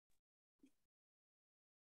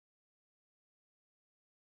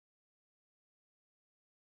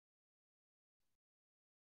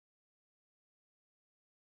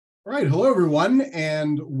All right, hello everyone,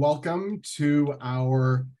 and welcome to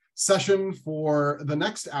our session for the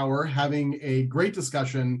next hour, having a great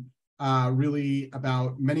discussion really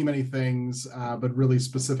about many things, but really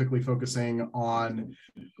specifically focusing on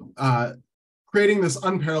creating this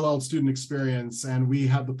unparalleled student experience. And we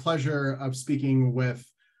have the pleasure of speaking with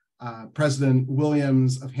President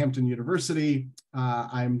Williams of Hampton University.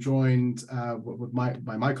 I'm joined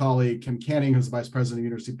by my colleague, Kim Canning, who's the Vice President of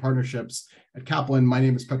University Partnerships at Kaplan. My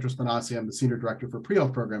name is Petros Benassi. I'm the Senior Director for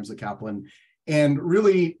Pre-Health Programs at Kaplan. And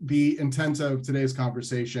really the intent of today's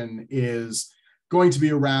conversation is going to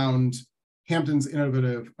be around Hampton's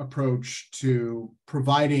innovative approach to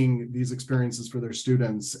providing these experiences for their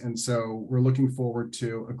students. And so we're looking forward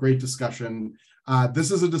to a great discussion.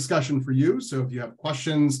 This is a discussion for you, so if you have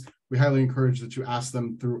questions, we highly encourage that you ask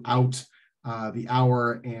them throughout the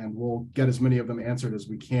hour, and we'll get as many of them answered as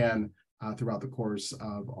we can throughout the course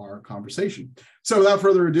of our conversation. So without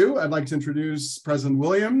further ado, I'd like to introduce President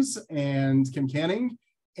Williams and Kim Canning.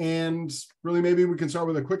 And really, maybe we can start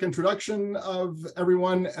with a quick introduction of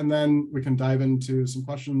everyone, and then we can dive into some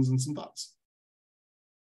questions and some thoughts.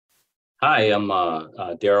 Hi, I'm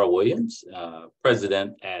Darrell Williams,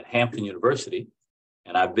 president at Hampton University,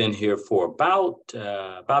 and I've been here for about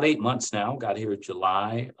 8 months now. Got here in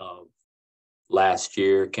July of last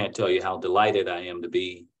year. Can't tell you how delighted I am to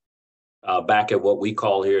be back at what we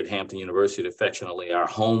call here at Hampton University affectionately our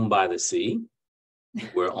home by the sea.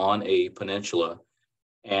 We're on a peninsula.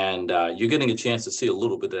 And you're getting a chance to see a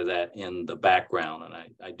little bit of that in the background. And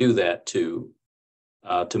I do that to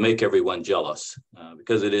make everyone jealous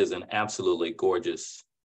because it is an absolutely gorgeous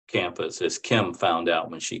campus, as Kim found out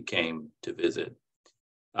when she came to visit.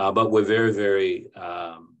 But we're very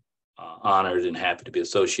honored and happy to be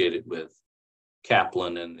associated with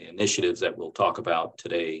Kaplan and the initiatives that we'll talk about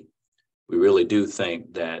today. We really do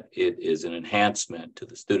think that it is an enhancement to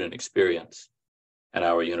the student experience at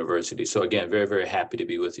our university. So again, very happy to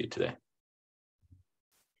be with you today.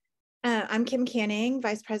 I'm Kim Canning,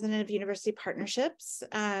 Vice President of University Partnerships.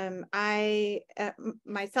 Myself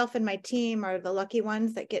and my team are the lucky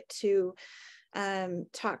ones that get to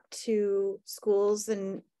talk to schools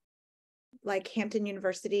and like Hampton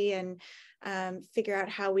University and figure out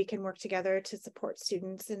how we can work together to support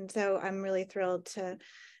students. And so I'm really thrilled to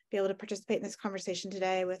be able to participate in this conversation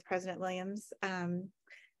today with President Williams.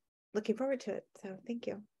 Looking forward to it. So thank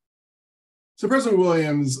you. So President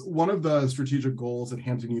Williams, one of the strategic goals at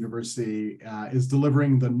Hampton University is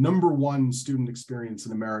delivering the #1 student experience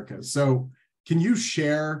in America. So can you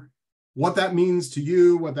share what that means to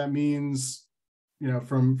you, what that means,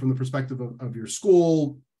 from the perspective of your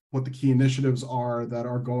school, what the key initiatives are that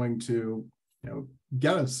are going to,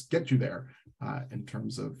 get you there in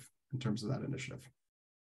terms of that initiative?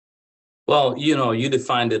 Well, you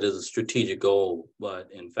defined it as a strategic goal,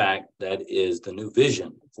 but in fact, that is the new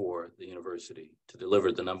vision for the university to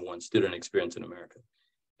deliver the #1 student experience in America.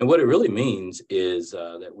 And what it really means is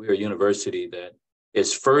that we're a university that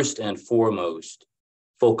is first and foremost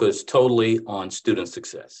focused totally on student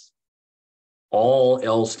success. All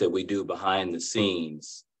else that we do behind the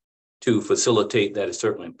scenes to facilitate that is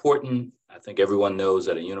certainly important. I think everyone knows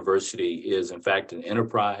that a university is, in fact, an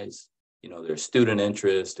enterprise. There's student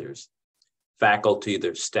interest, there's faculty,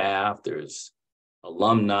 there's staff, there's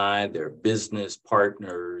alumni, there are business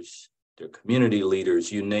partners, there are community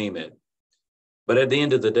leaders, you name it. But at the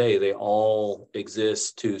end of the day, they all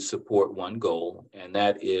exist to support one goal, and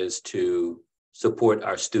that is to support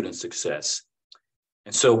our student success.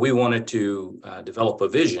 And so we wanted to develop a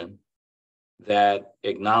vision that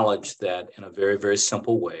acknowledged that in a very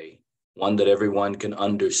simple way, one that everyone can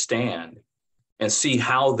understand and see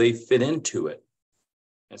how they fit into it.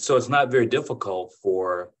 And so it's not very difficult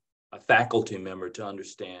for a faculty member to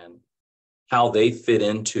understand how they fit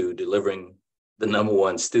into delivering the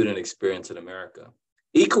 #1 student experience in America.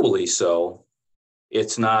 Equally so,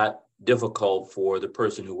 it's not difficult for the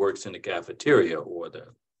person who works in the cafeteria or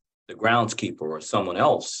the groundskeeper or someone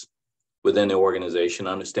else within the organization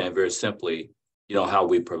to understand very simply, how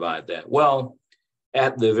we provide that. Well,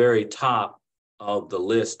 at the very top of the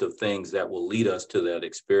list of things that will lead us to that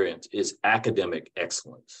experience is academic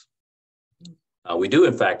excellence. We do,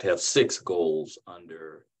 in fact, have 6 goals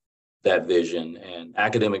under that vision, and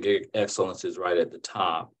academic excellence is right at the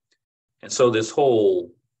top. And so this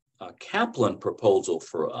whole Kaplan proposal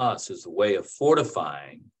for us is a way of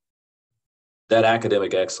fortifying that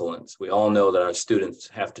academic excellence. We all know that our students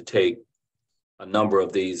have to take a number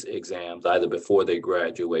of these exams either before they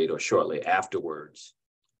graduate or shortly afterwards.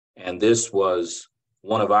 And this was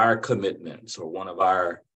one of our commitments or one of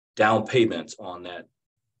our down payments on that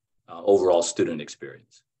overall student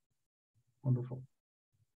experience. Wonderful.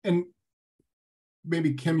 And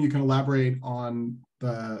maybe Kim, you can elaborate on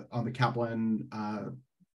the Kaplan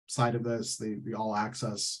side of this, the all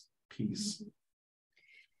access piece.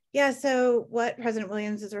 Yeah, so what President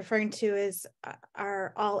Williams is referring to is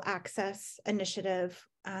our all access initiative.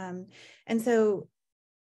 And so,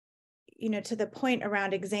 to the point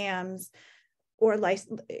around exams or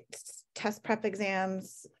test prep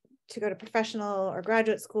exams to go to professional or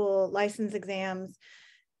graduate school, license exams,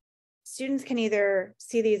 students can either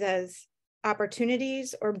see these as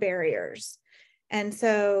opportunities or barriers. And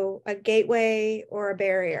so a gateway or a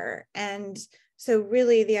barrier. And so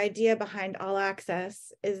really the idea behind all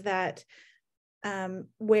access is that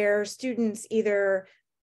where students either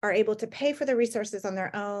are able to pay for the resources on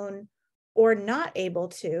their own or not able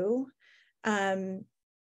to,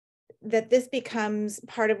 that this becomes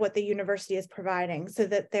part of what the university is providing, so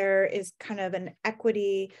that there is kind of an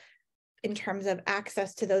equity in terms of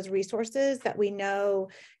access to those resources that we know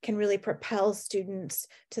can really propel students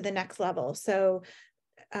to the next level. So,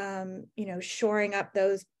 shoring up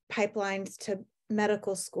those pipelines to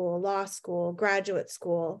medical school, law school, graduate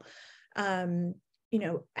school, helping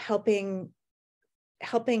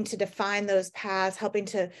to define those paths, helping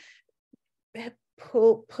to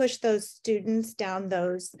push those students down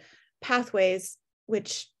those pathways,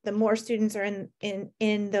 which the more students are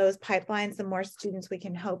in those pipelines, the more students we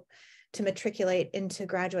can hope to matriculate into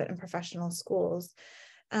graduate and professional schools.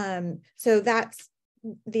 So that's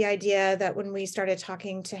the idea, that when we started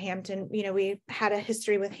talking to Hampton, we had a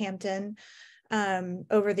history with Hampton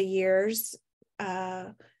over the years,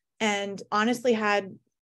 and honestly had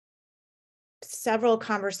several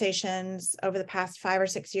conversations over the past 5 or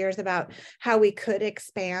 6 years about how we could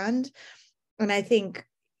expand. And I think,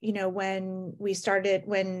 when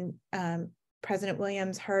President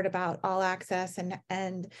Williams heard about all access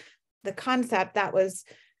and the concept, that was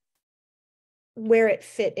where it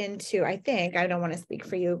fit into, I think, I don't want to speak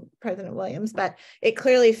for you, President Williams, but it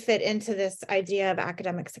clearly fit into this idea of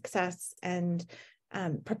academic success and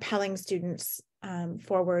propelling students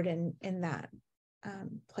forward in that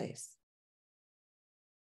place.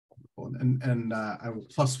 And I will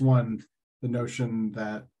 +1 the notion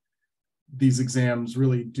that these exams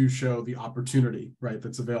really do show the opportunity, right,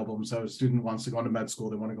 that's available. And so a student wants to go into med school,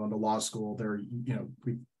 they want to go into law school, they're,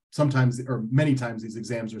 sometimes or many times these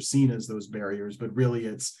exams are seen as those barriers, but really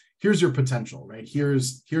it's, here's your potential, right?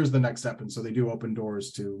 Here's the next step. And so they do open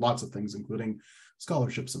doors to lots of things, including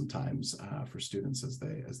scholarships sometimes for students as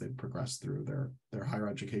they progress through their higher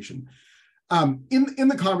education. In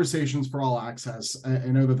the conversations for all access, I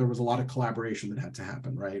know that there was a lot of collaboration that had to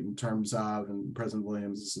happen, right? In terms of, and President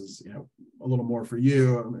Williams, this is, a little more for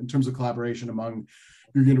you, in terms of collaboration among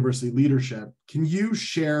your university leadership. Can you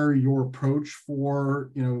share your approach to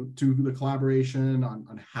the collaboration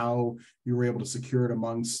on how you were able to secure it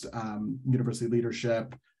amongst university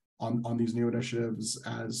leadership on these new initiatives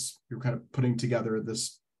as you're kind of putting together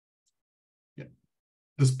this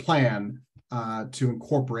plan to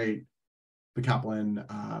incorporate the Kaplan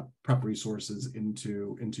prep resources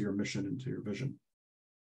into your mission, into your vision?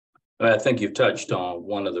 I think you've touched on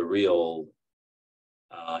one of the real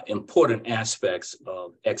important aspects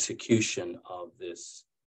of execution of this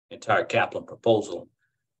entire Kaplan proposal.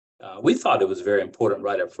 We thought it was very important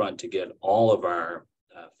right up front to get all of our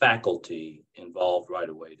faculty involved right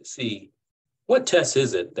away to see what tests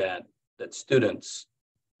is it that students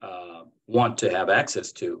want to have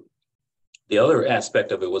access to. The other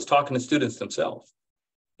aspect of it was talking to students themselves.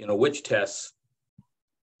 Which tests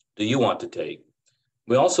do you want to take?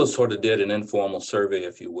 We also sort of did an informal survey,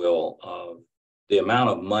 if you will, of the amount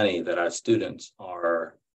of money that our students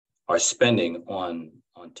are spending on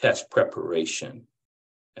test preparation.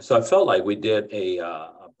 And so I felt like we did a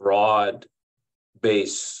broad-based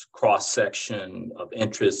cross-section of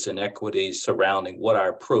interests and equities surrounding what our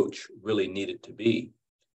approach really needed to be.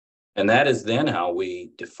 And that is then how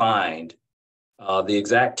we defined the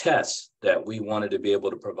exact tests that we wanted to be able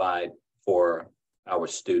to provide for our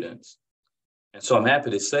students. And so I'm happy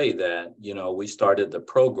to say that, we started the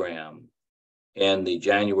program in the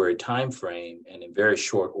January timeframe, and in very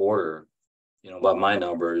short order, by my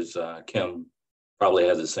numbers, Kim probably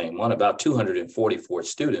has the same one, about 244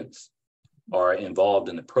 students are involved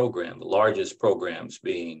in the program, the largest programs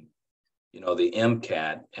being, the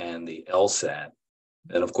MCAT and the LSAT.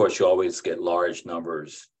 And of course, you always get large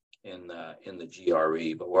numbers in the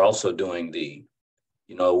GRE, but we're also doing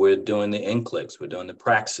we're doing the NCLEX, we're doing the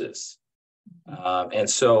Praxis. And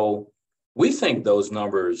so we think those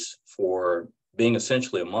numbers, for being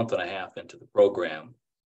essentially a month and a half into the program,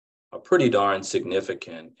 are pretty darn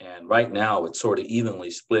significant. And right now it's sort of evenly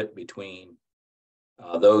split between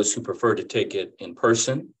those who prefer to take it in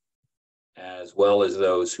person, as well as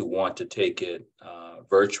those who want to take it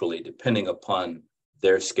virtually, depending upon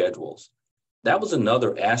their schedules. That was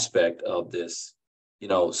another aspect of this,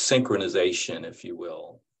 synchronization, if you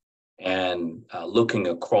will, and looking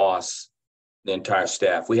across the entire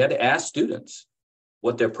staff. We had to ask students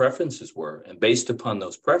what their preferences were. And based upon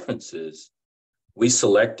those preferences, we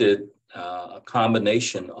selected a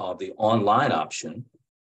combination of the online option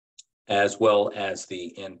as well as the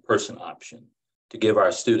in-person option to give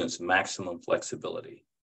our students maximum flexibility.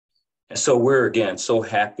 And so we're, again, so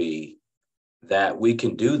happy that we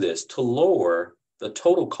can do this to lower the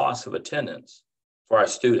total cost of attendance for our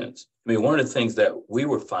students. I mean, one of the things that we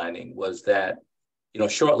were finding was that,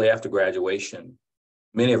 shortly after graduation,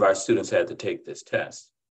 many of our students had to take this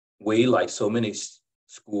test. We, like so many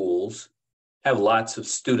schools, have lots of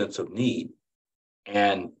students of need,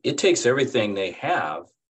 and it takes everything they have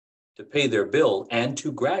to pay their bill and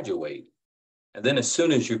to graduate. And then as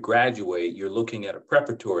soon as you graduate, you're looking at a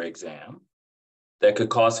preparatory exam that could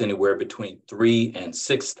cost anywhere between $3,000 and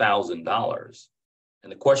 $6,000.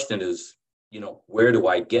 And the question is, where do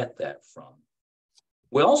I get that from?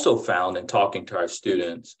 We also found in talking to our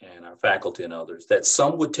students and our faculty and others that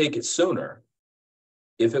some would take it sooner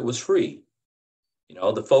if it was free.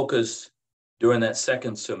 The focus during that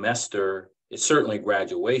second semester is certainly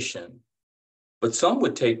graduation, but some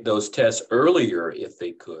would take those tests earlier if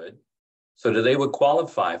they could, so that they would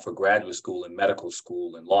qualify for graduate school and medical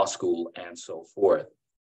school and law school and so forth.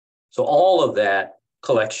 So all of that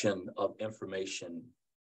collection of information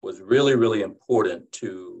was really, really important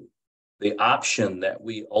to the option that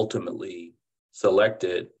we ultimately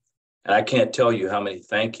selected. And I can't tell you how many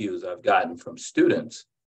thank yous I've gotten from students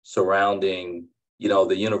surrounding,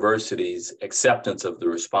 the university's acceptance of the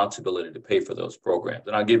responsibility to pay for those programs.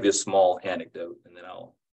 And I'll give you a small anecdote, and then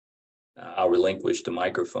I'll relinquish the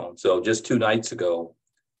microphone. So just 2 nights ago,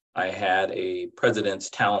 I had a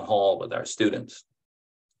president's town hall with our students.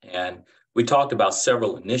 And we talked about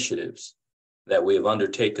several initiatives that we have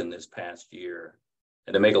undertaken this past year.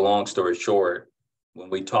 And to make a long story short, when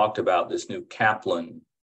we talked about this new Kaplan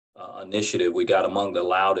initiative, we got among the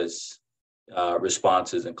loudest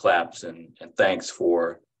responses and claps and thanks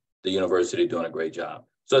for the university doing a great job.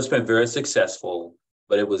 So it's been very successful,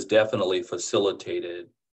 but it was definitely facilitated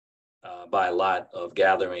by a lot of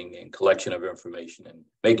gathering and collection of information and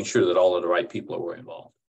making sure that all of the right people were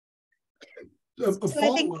involved.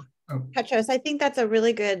 Petros, I think that's a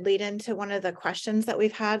really good lead into one of the questions that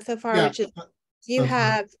we've had so far, which is, do you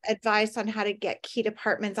have advice on how to get key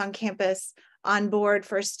departments on campus on board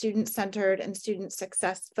for a student-centered and student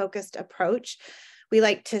success-focused approach? We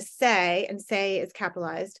like to say, and say is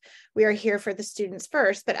capitalized, we are here for the students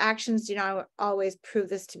first, but actions do not always prove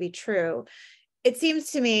this to be true. It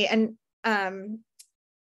seems to me, and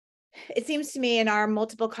it seems to me in our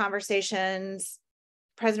multiple conversations,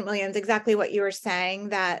 President Williams, exactly what you were saying,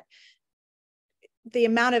 that the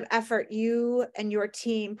amount of effort you and your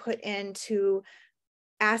team put into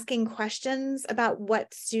asking questions about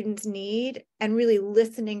what students need and really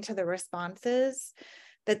listening to the responses,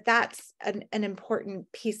 that's an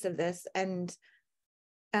important piece of this. And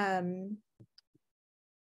I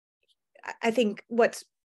think what's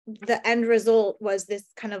the end result was this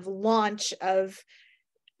kind of launch of,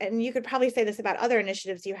 and you could probably say this about other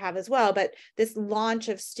initiatives you have as well, but this launch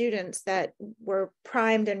of students that were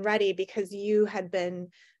primed and ready because you had been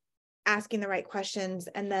asking the right questions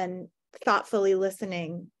and then thoughtfully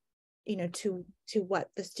listening, to what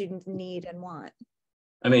the students need and want.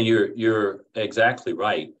 I mean, you're exactly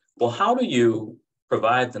right. Well, how do you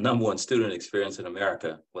provide the #1 student experience in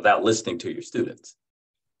America without listening to your students?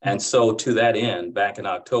 And so to that end, back in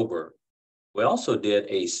October, we also did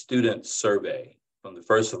a student survey from the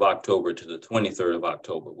 1st of October to the 23rd of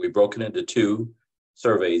October. We broke it into 2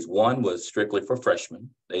 surveys. One was strictly for freshmen.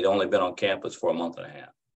 They'd only been on campus for a month and a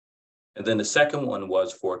half. And then the second one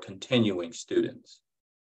was for continuing students.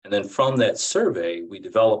 And then from that survey, we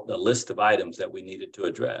developed a list of items that we needed to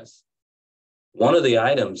address. One of the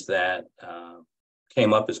items that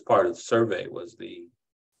came up as part of the survey was the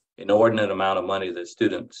inordinate amount of money that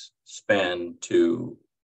students spend to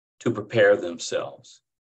prepare themselves.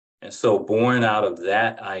 And so born out of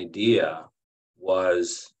that idea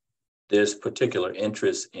was this particular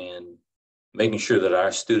interest in making sure that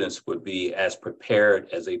our students would be as prepared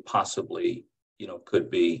as they possibly, could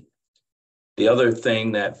be. The other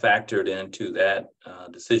thing that factored into that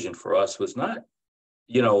decision for us was not,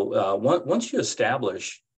 once you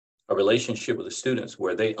establish a relationship with the students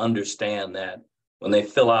where they understand that when they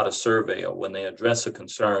fill out a survey or when they address a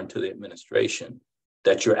concern to the administration,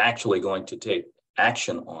 that you're actually going to take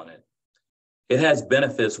action on it. it has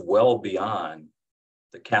benefits well beyond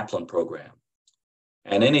the Kaplan program.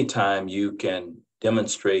 And anytime you can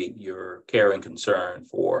demonstrate your care and concern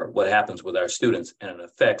for what happens with our students and it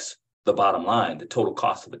affects the bottom line, the total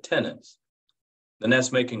cost of attendance, then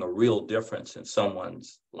that's making a real difference in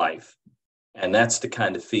someone's life. And that's the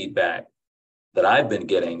kind of feedback that I've been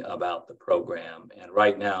getting about the program. And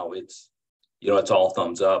right now it's all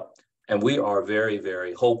thumbs up. And we are very,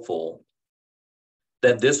 very hopeful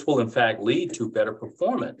that this will in fact lead to better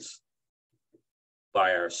performance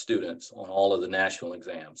by our students on all of the national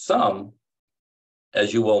exams. Some,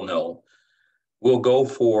 as you well know, will go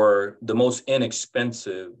for the most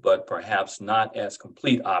inexpensive, but perhaps not as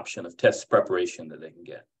complete option of test preparation that they can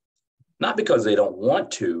get. Not because they don't want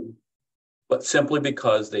to, but simply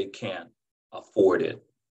because they can't afford it.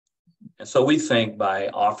 And so we think by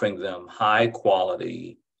offering them high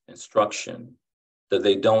quality instruction that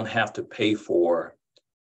they don't have to pay for,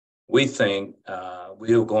 we think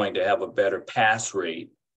we are going to have a better pass rate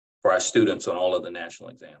for our students on all of the national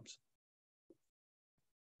exams.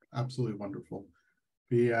 Absolutely wonderful.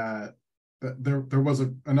 There was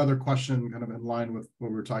another question kind of in line with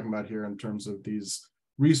what we were talking about here in terms of these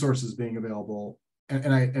resources being available.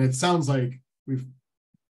 And it sounds like we've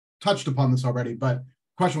touched upon this already, but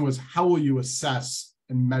the question was, how will you assess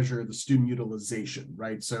and measure the student utilization,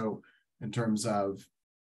 right? So in terms of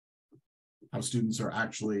how students are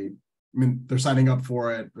actually, they're signing up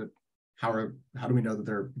for it, but how do we know that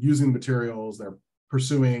they're using the materials, they're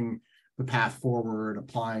pursuing the path forward,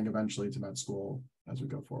 applying eventually to med school as we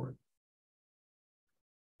go forward?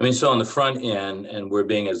 So on the front end, and we're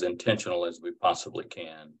being as intentional as we possibly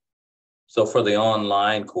can. So for the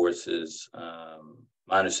online courses,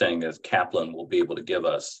 my understanding is Kaplan will be able to give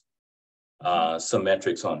us some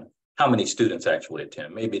metrics on how many students actually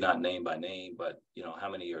attend, maybe not name by name, but how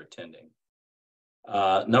many are attending.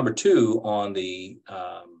 Number two, on the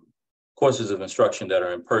courses of instruction that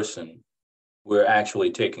are in person, we're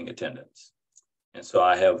actually taking attendance. And so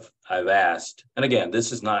I've asked, and again,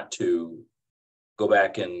 this is not to go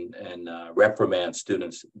back and reprimand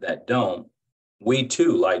students that don't. We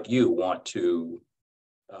too, like you, want to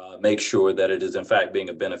make sure that it is in fact being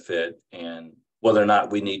a benefit and whether or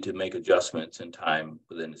not we need to make adjustments in time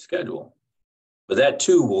within the schedule. But that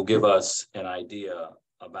too will give us an idea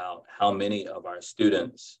about how many of our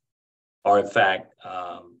students are in fact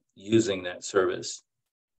using that service.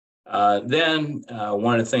 Then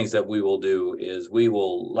one of the things that we will do is we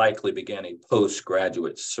will likely begin a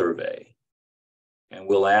postgraduate survey. And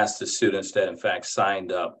we'll ask the students that in fact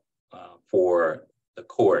signed up for the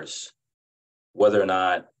course, whether or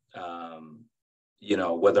not,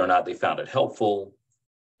 whether or not they found it helpful.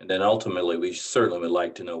 And then ultimately, we certainly would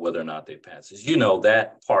like to know whether or not they passed. As you know,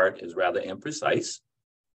 that part is rather imprecise.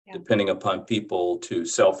 Yeah. Depending upon people to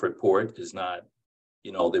self-report is not,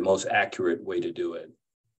 the most accurate way to do it.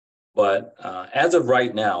 But as of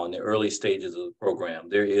right now, in the early stages of the program,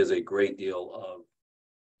 there is a great deal of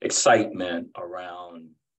excitement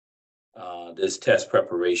around this test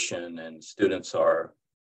preparation, and students are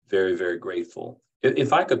very, very grateful.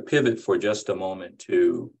 If I could pivot for just a moment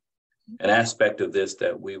to an aspect of this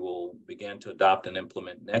that we will begin to adopt and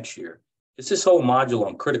implement next year, it's this whole module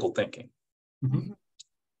on critical thinking. Mm-hmm.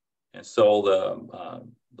 And so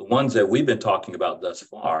the ones that we've been talking about thus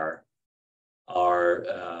far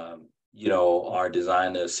are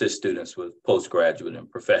designed to assist students with postgraduate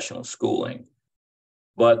and professional schooling.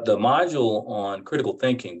 But the module on critical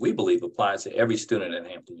thinking, we believe, applies to every student at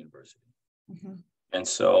Hampton University. Mm-hmm. And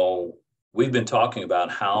so we've been talking about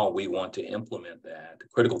how we want to implement that. The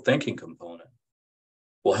critical thinking component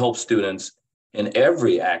will help students in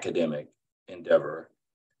every academic endeavor.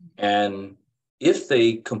 And if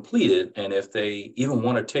they complete it, and if they even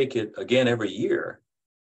want to take it again every year,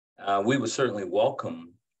 we would certainly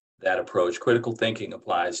welcome that approach. Critical thinking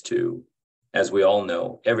applies to, as we all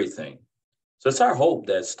know, everything. So it's our hope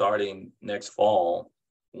that starting next fall,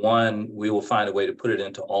 one, we will find a way to put it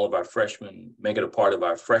into all of our freshmen, make it a part of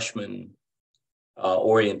our freshman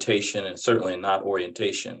orientation, and certainly not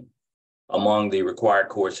orientation, among the required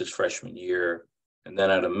courses freshman year. And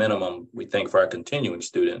then at a minimum, we think for our continuing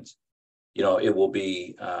students, it will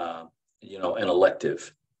be, an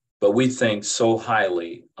elective. But we think so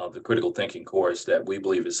highly of the critical thinking course that we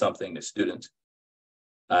believe is something that students,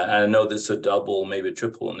 I know this is a double, maybe a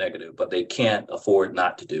triple negative, but they can't afford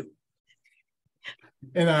not to do.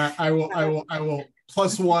 And I will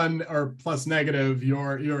plus one or plus negative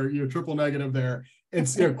your triple negative there.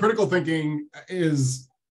 It's critical thinking is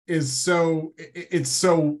so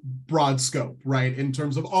broad scope, right, in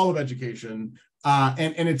terms of all of education,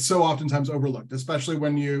 and it's so oftentimes overlooked, especially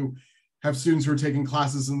when you have students who are taking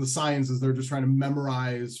classes in the sciences. They're just trying to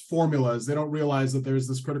memorize formulas. They don't realize that there's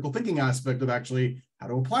this critical thinking aspect of actually how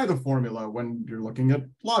to apply the formula when you're looking at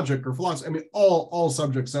logic or philosophy. I mean, all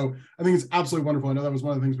subjects. So I think it's absolutely wonderful. I know that was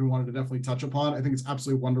one of the things we wanted to definitely touch upon. I think it's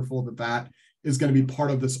absolutely wonderful that that is going to be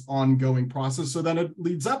part of this ongoing process. So then it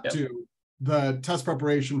leads up to the test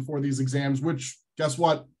preparation for these exams, which, guess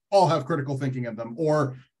what, all have critical thinking in them,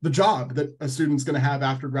 or the job that a student's going to have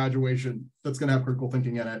after graduation that's going to have critical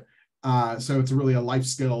thinking in it. So it's really a life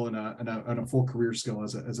skill and a full career skill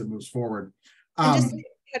as it moves forward. And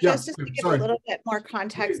just to give a little bit more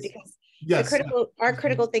context, because our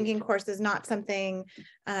critical thinking course is not something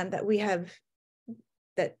that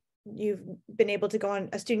you've been able to go on,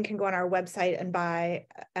 a student can go on our website and buy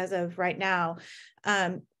as of right now.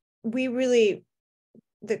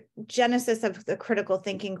 The genesis of the critical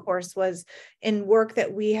thinking course was in work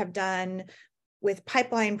that we have done with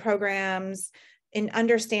pipeline programs, in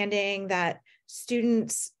understanding that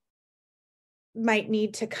students might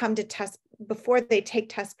need to come to test before they take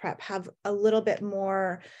test prep, have a little bit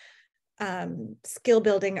more skill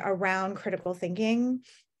building around critical thinking.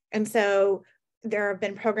 And so there have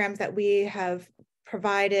been programs that we have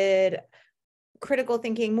provided critical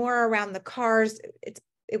thinking more around the CARS.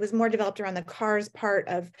 It was more developed around the CARS part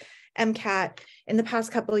of MCAT. In the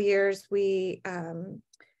past couple of years, we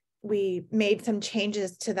made some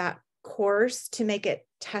changes to that course to make it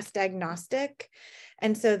test agnostic,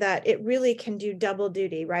 and so that it really can do double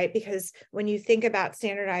duty, right? Because when you think about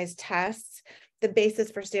standardized tests, the basis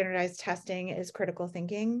for standardized testing is critical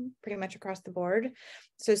thinking pretty much across the board.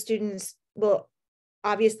 So students will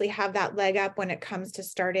obviously have that leg up when it comes to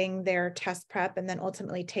starting their test prep and then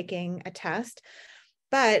ultimately taking a test.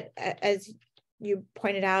 But as you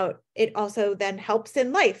pointed out, it also then helps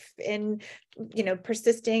in life, in,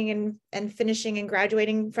 persisting and finishing and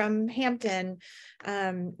graduating from Hampton,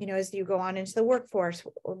 as you go on into the workforce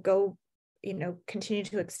or go, continue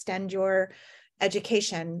to extend your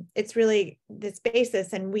education. It's really this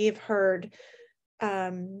basis. And we've heard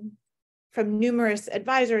from numerous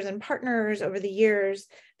advisors and partners over the years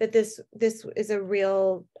that this is a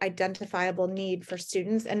real identifiable need for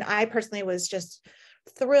students. And I personally was just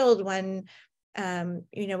thrilled when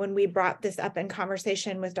when we brought this up in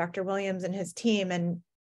conversation with Dr. Williams and his team, and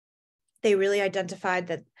they really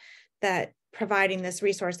identified that providing this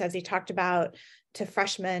resource, as he talked about, to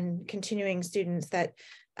freshmen, continuing students, that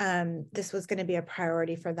this was going to be a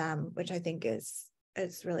priority for them, which I think is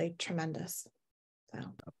really tremendous. So.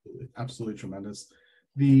 Absolutely tremendous.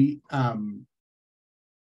 There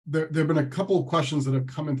have been a couple of questions that have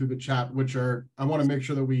come in through the chat, which I want to make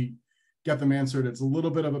sure that we get them answered. It's a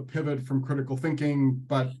little bit of a pivot from critical thinking,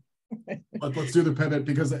 but let's do the pivot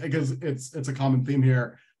because it's a common theme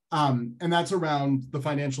here. And that's around the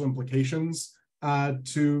financial implications and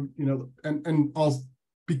also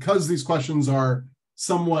because these questions are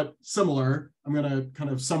somewhat similar, I'm going to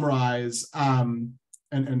kind of summarize and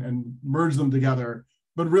merge them together.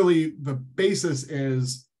 But really the basis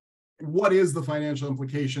is, what is the financial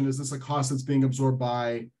implication? Is this a cost that's being absorbed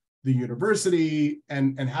by the university,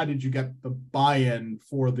 and how did you get the buy-in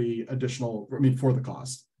for the for the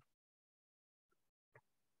cost?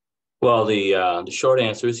 Well, the short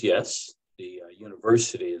answer is yes. The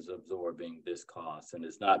university is absorbing this cost and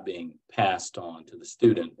is not being passed on to the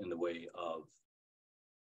student in the way of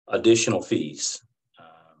additional fees.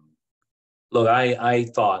 Look, I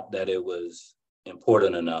thought that it was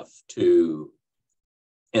important enough to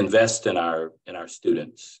invest in our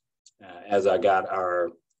students. As I got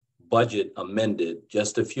our budget amended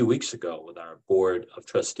just a few weeks ago with our board of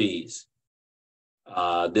trustees,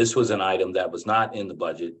 this was an item that was not in the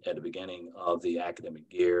budget at the beginning of the academic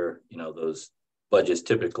year. Those budgets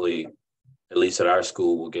typically, at least at our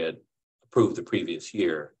school, will get approved the previous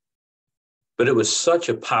year. But it was such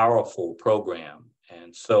a powerful program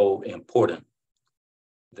and so important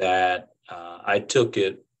that I took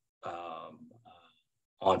it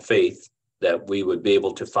on faith that we would be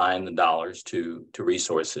able to find the dollars to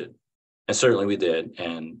resource it. And certainly we did.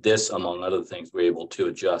 And this, among other things, we're able to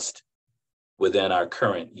adjust within our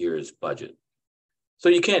current year's budget. So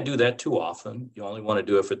you can't do that too often. You only want to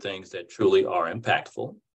do it for things that truly are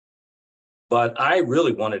impactful. But I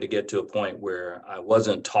really wanted to get to a point where I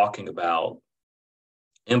wasn't talking about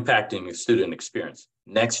impacting the student experience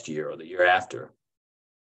next year or the year after.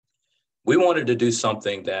 We wanted to do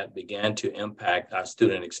something that began to impact our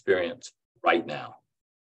student experience right now.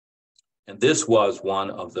 And this was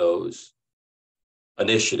one of those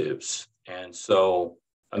initiatives. And so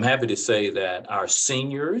I'm happy to say that our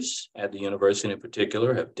seniors at the university in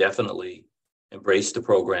particular have definitely embraced the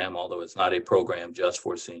program, although it's not a program just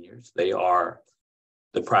for seniors. They are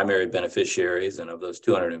the primary beneficiaries, and of those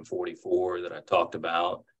 244 that I talked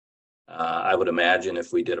about, I would imagine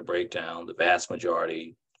if we did a breakdown, the vast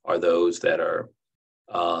majority are those that are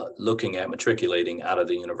looking at matriculating out of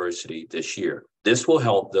the university this year. This will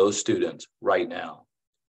help those students right now.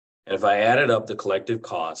 And if I added up the collective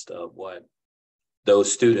cost of what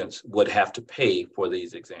those students would have to pay for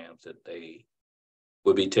these exams that they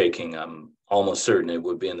would be taking, I'm almost certain it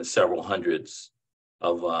would be in the several hundreds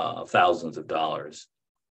of thousands of dollars.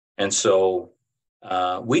 And so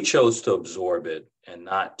we chose to absorb it and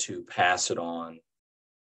not to pass it on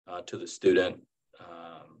to the student.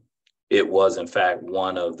 It was, in fact,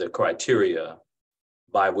 one of the criteria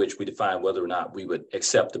by which we define whether or not we would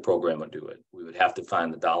accept the program or do it. We would have to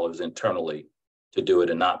find the dollars internally to do it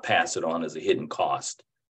and not pass it on as a hidden cost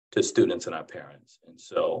to students and our parents. And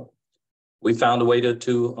so we found a way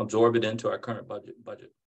to absorb it into our current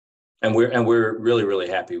budget. And we're really, really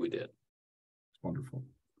happy we did. Wonderful.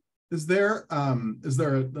 Is there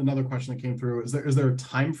another question that came through? Is there a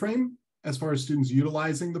time frame as far as students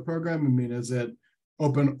utilizing the program? I mean, is it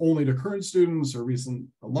open only to current students or recent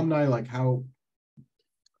alumni? Like how?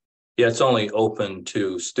 Yeah, it's only open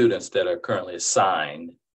to students that are currently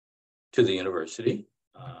assigned to the university,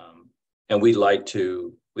 and we'd like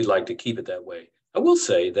to keep it that way. I will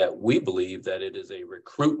say that we believe that it is a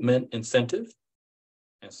recruitment incentive,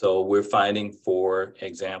 and so we're finding, for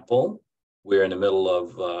example, we're in the middle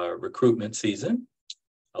of recruitment season.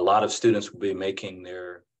 A lot of students will be making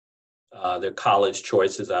their college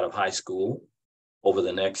choices out of high school over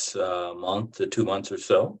the next month to 2 months or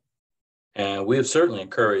so. And we have certainly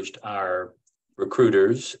encouraged our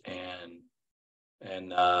recruiters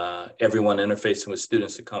and everyone interfacing with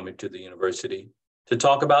students to come into the university to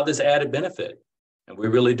talk about this added benefit. And we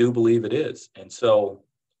really do believe it is. And so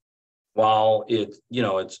while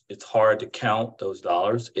it's hard to count those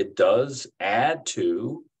dollars, it does add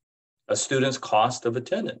to a student's cost of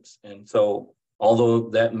attendance. And so although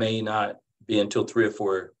that may not be until 3 or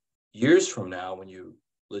 4 years from now when you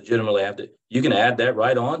legitimately have to, you can add that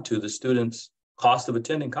right on to the student's cost of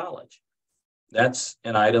attending college. That's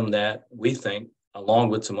an item that we think, along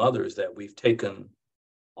with some others, that we've taken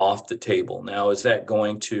off the table. Now, is that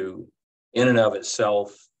going to, in and of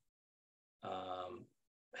itself,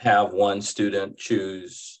 have one student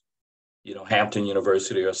choose, Hampton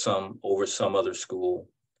University or over some other school?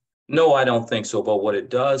 No, I don't think so. But what it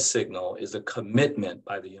does signal is a commitment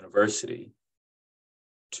by the university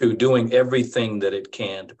to doing everything that it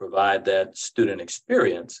can to provide that student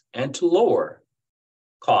experience and to lower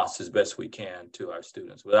costs as best we can to our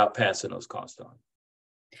students without passing those costs on.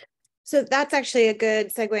 So that's actually a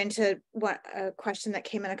good segue into a question that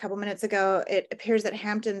came in a couple minutes ago. It appears that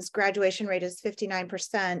Hampton's graduation rate is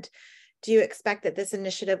 59%. Do you expect that this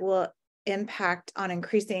initiative will impact on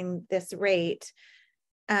increasing this rate?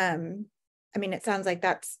 I mean, it sounds like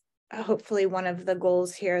that's hopefully one of the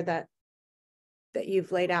goals here that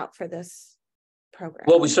you've laid out for this program.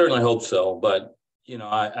 Well, we certainly hope so, but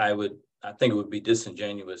I think it would be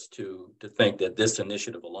disingenuous to think that this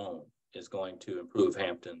initiative alone is going to improve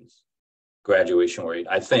Hampton's graduation rate.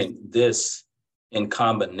 I think this, in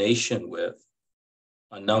combination with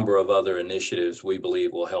a number of other initiatives, we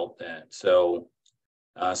believe will help that. So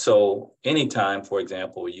anytime, for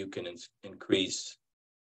example, you can increase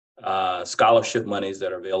scholarship monies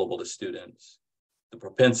that are available to students, the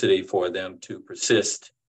propensity for them to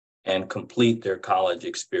persist and complete their college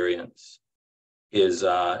experience is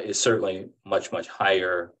certainly much, much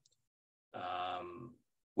higher.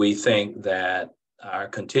 We think that our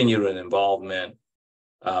continued involvement,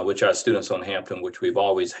 which our students on Hampton, which we've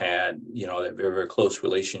always had, that very, very close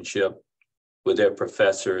relationship with their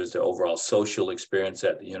professors, the overall social experience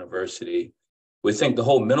at the university. We think the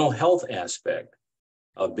whole mental health aspect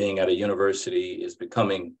of being at a university is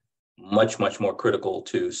becoming much, much more critical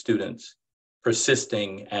to students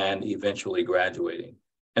persisting and eventually graduating.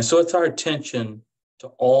 And so it's our attention to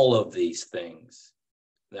all of these things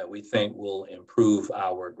that we think will improve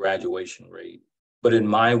our graduation rate. But in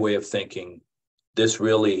my way of thinking, this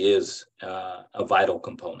really is a vital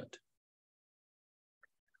component.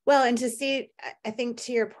 Well, and to see, I think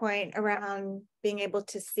to your point around being able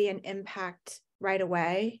to see an impact right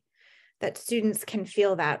away, that students can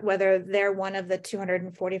feel that, whether they're one of the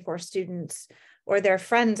 244 students or their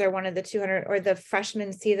friends are one of the 200, or the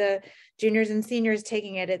freshmen see the juniors and seniors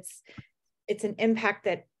taking it, it's an impact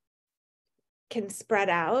that can spread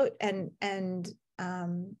out and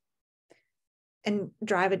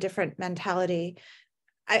drive a different mentality.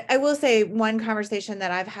 I will say one conversation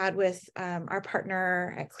that I've had with our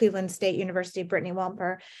partner at Cleveland State University, Brittany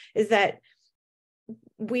Walmper, is that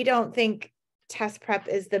we don't think test prep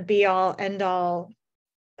is the be all end all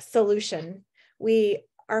solution. We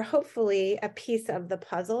are hopefully a piece of the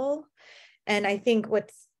puzzle. And I think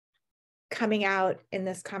what's coming out in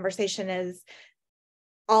this conversation is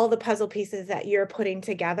all the puzzle pieces that you're putting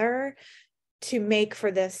together to make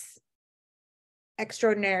for this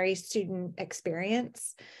extraordinary student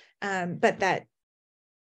experience, but that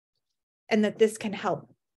this can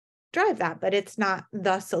help drive that, but it's not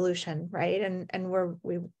the solution, right? And we're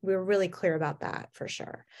really clear about that for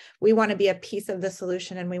sure. We want to be a piece of the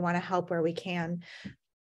solution, and we want to help where we can.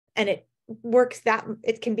 And it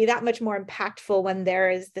can be that much more impactful when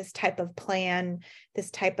there is this type of plan, this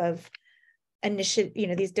type of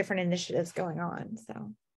initiative, these different initiatives going on.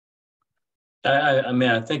 So, I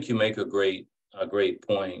mean, I think you make a great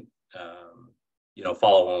point.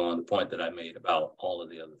 Following on the point that I made about all of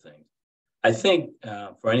the other things. I think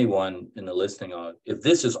for anyone in the listening audience, if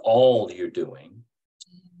this is all you're doing,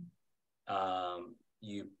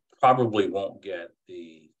 you probably won't get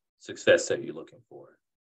the success that you're looking for.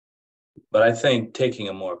 But I think taking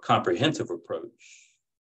a more comprehensive approach,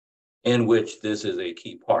 in which this is a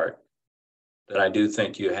key part, that I do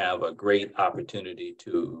think you have a great opportunity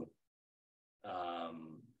to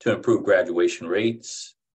improve graduation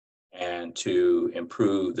rates and to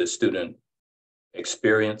improve the student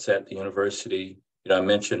experience at the university. I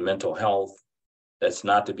mentioned mental health. That's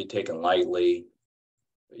not to be taken lightly.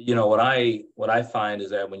 What I find is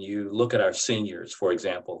that when you look at our seniors, for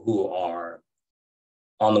example, who are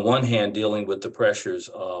on the one hand dealing with the pressures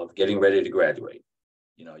of getting ready to graduate.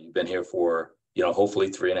 You've been here for, hopefully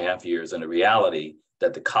 3.5 years, and the reality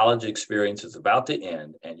that the college experience is about to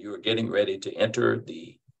end and you're getting ready to enter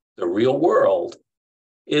the real world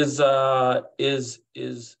is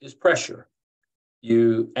pressure.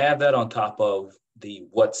 You add that on top of the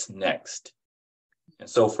what's next. And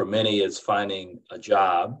so for many, it's finding a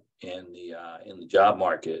job in the job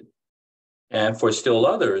market. And for still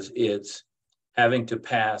others, it's having to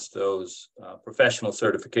pass those professional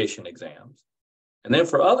certification exams. And then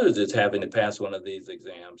for others, it's having to pass one of these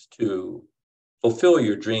exams to fulfill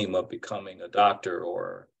your dream of becoming a doctor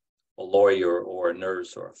or a lawyer or a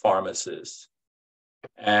nurse or a pharmacist.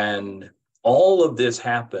 And all of this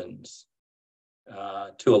happens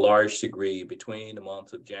to a large degree between the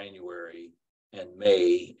months of January and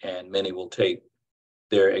May, and many will take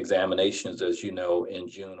their examinations, as you know, in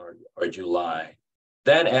June or July.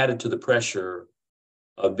 That added to the pressure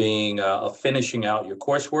of finishing out your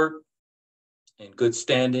coursework in good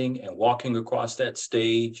standing and walking across that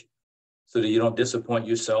stage so that you don't disappoint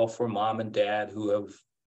yourself or mom and dad who have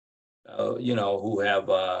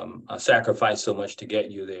sacrificed so much to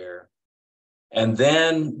get you there. And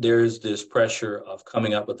then there's this pressure of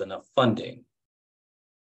coming up with enough funding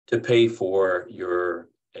to pay for your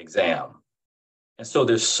exam. And so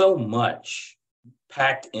there's so much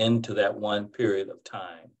packed into that one period of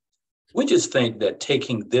time. We just think that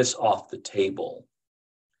taking this off the table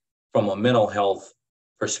from a mental health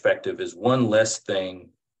perspective is one less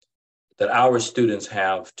thing that our students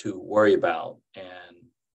have to worry about,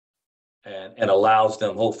 and allows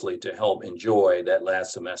them hopefully to help enjoy that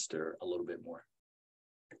last semester a little bit more.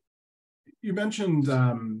 You mentioned,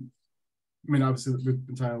 obviously we've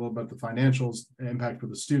been talking a little about the financials impact for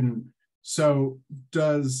the student. So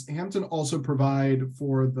does Hampton also provide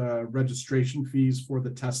for the registration fees for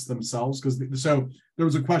the tests themselves? So there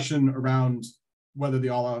was a question around whether the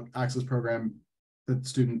All Access program that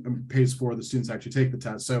student pays for the students actually take the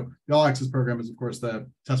test. So the All Access program is, of course, the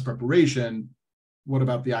test preparation. What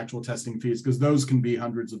about the actual testing fees? Because those can be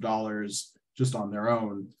hundreds of dollars just on their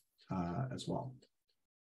own as well.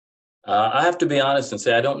 I have to be honest and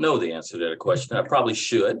say I don't know the answer to that question. I probably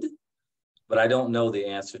should, but I don't know the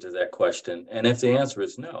answer to that question. And if the answer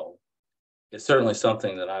is no, it's certainly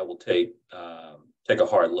something that I will take a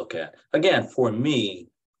hard look at. Again, for me,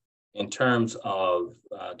 in terms of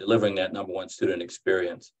delivering that number one student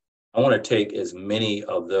experience, I want to take as many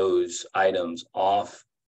of those items off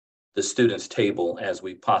the student's table as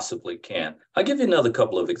we possibly can. I'll give you another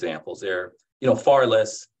couple of examples. They're, far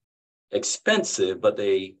less expensive, but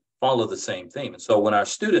they follow the same theme. And so when our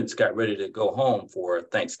students got ready to go home for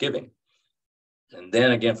Thanksgiving, and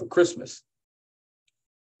then again for Christmas,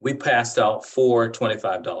 we passed out 400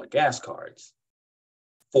 $25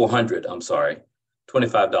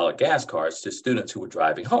 gas cards to students who were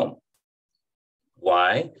driving home.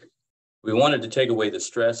 Why? We wanted to take away the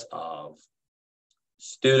stress of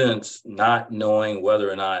students not knowing whether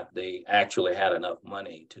or not they actually had enough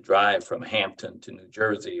money to drive from Hampton to New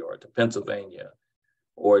Jersey or to Pennsylvania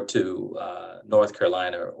or to North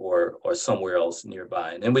Carolina or somewhere else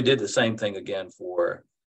nearby. And then we did the same thing again for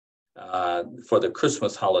the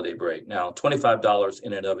Christmas holiday break. Now, $25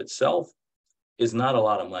 in and of itself is not a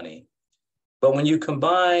lot of money. But when you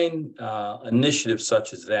combine initiatives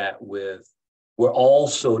such as that with, we're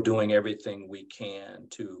also doing everything we can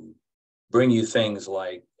to bring you things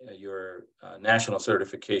like your national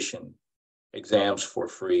certification exams for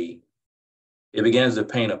free. It begins to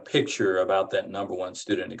paint a picture about that number one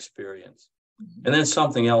student experience. Mm-hmm. And then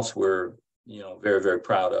something else we're, very, very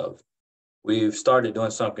proud of. We've started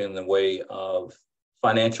doing something in the way of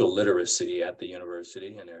financial literacy at the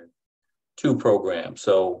university, and there are 2 programs.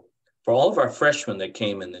 So for all of our freshmen that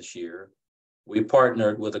came in this year, we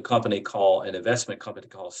partnered with an investment company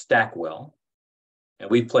called Stackwell, and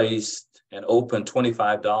we placed and opened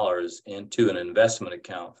 $25 into an investment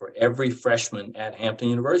account for every freshman at Hampton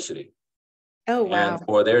University. Oh, wow. And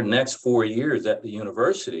for their next 4 years at the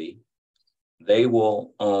university, they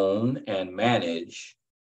will own and manage,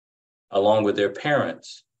 along with their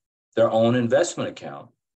parents, their own investment account.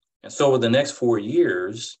 And so over the next 4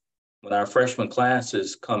 years, when our freshman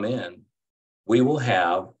classes come in, we will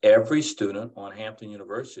have every student on Hampton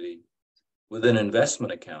University with an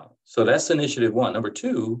investment account. So that's initiative 1. Number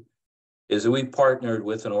 2 is that we partnered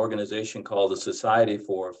with an organization called the Society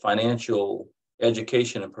for Financial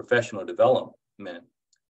Education and Professional Development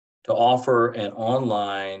to offer an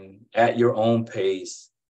online, at your own pace,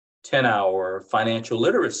 10-hour financial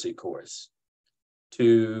literacy course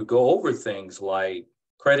to go over things like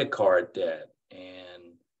credit card debt and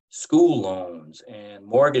school loans and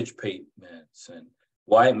mortgage payments and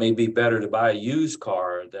why it may be better to buy a used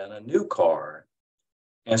car than a new car.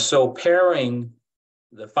 And so pairing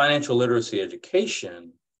the financial literacy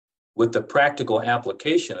education with the practical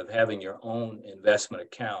application of having your own investment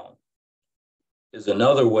account is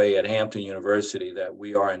another way at Hampton University that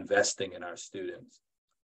we are investing in our students.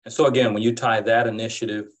 And so again, when you tie that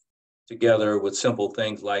initiative together with simple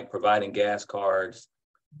things like providing gas cards,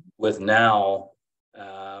 with now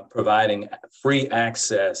providing free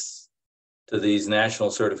access to these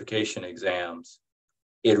national certification exams,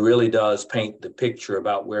 it really does paint the picture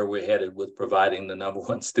about where we're headed with providing the number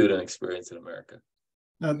one student experience in America.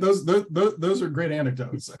 Now, those are great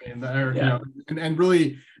anecdotes. I mean, and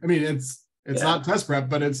really, I mean, it's not test prep,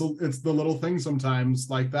 but it's the little things sometimes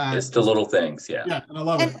like that. It's the little things, yeah. Yeah, and I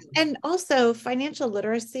love it. And also financial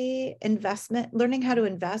literacy, investment, learning how to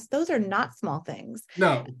invest, those are not small things.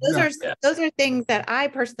 No. Those are things that I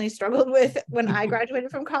personally struggled with when I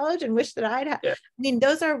graduated from college and wish that I'd had. Yeah. I mean,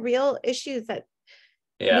 those are real issues that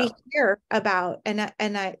we hear about, and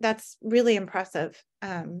that's really impressive.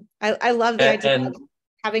 I love the idea of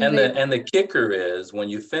having and the kicker is when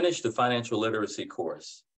you finish the financial literacy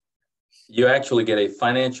course, you actually get a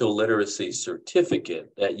financial literacy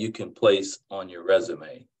certificate that you can place on your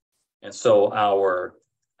resume. And so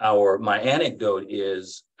my anecdote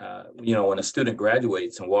is, when a student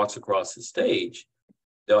graduates and walks across the stage,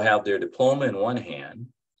 they'll have their diploma in one hand,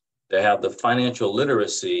 they have the financial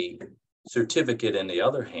literacy certificate in the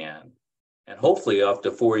other hand, and hopefully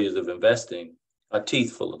after 4 years of investing, a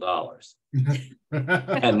teeth full of dollars.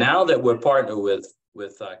 And now that we're partnered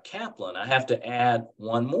with Kaplan, I have to add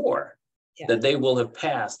one more. Yeah. That they will have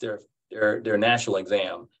passed their national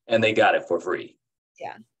exam and they got it for free.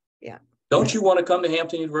 Yeah. Don't you want to come to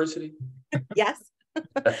Hampton University? Yes.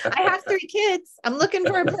 I have 3 kids. I'm looking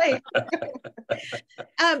for a place.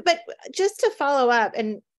 But just to follow up,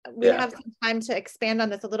 and we have some time to expand on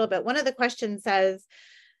this a little bit. One of the questions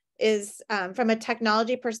is from a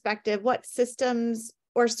technology perspective, what systems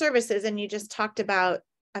or services, and you just talked about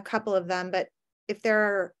a couple of them, but if there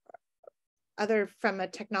are other from a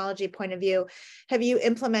technology point of view, have you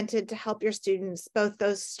implemented to help your students, both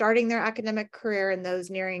those starting their academic career and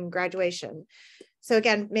those nearing graduation? So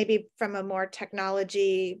again, maybe from a more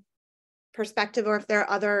technology perspective, or if there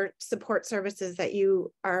are other support services that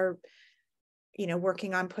you are,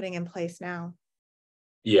 working on putting in place now.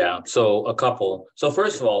 Yeah, so a couple. So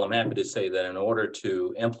first of all, I'm happy to say that in order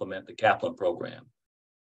to implement the Kaplan program,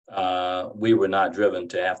 we were not driven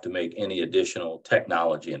to have to make any additional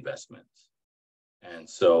technology investments. And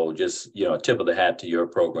so just, tip of the hat to your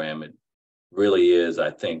program. It really is,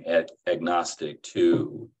 I think, agnostic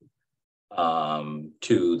to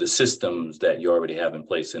the systems that you already have in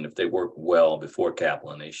place. And if they work well before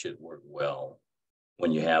Kaplan, they should work well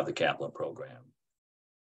when you have the Kaplan program.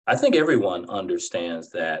 I think everyone understands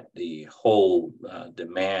that the whole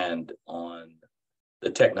demand on the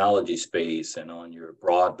technology space and on your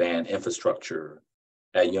broadband infrastructure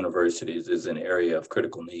at universities is an area of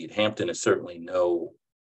critical need. Hampton is certainly no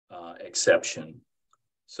exception.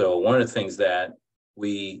 So one of the things that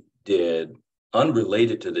we did,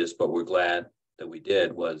 unrelated to this, but we're glad that we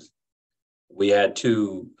did, was we had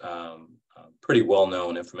 2 pretty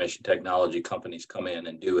well-known information technology companies come in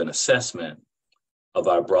and do an assessment of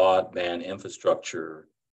our broadband infrastructure,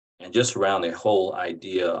 and just around the whole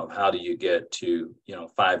idea of how do you get to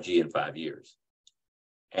 5G in 5 years.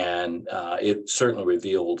 And it certainly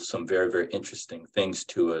revealed some very, very interesting things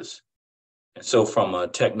to us. And so from a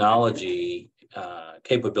technology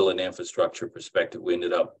capability and infrastructure perspective, we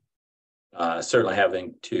ended up certainly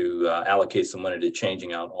having to allocate some money to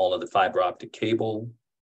changing out all of the fiber optic cable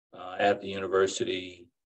at the university,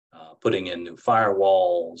 putting in new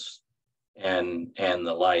firewalls and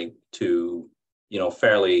the like to,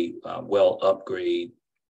 fairly well upgrade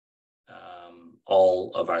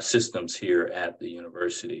all of our systems here at the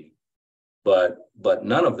university. But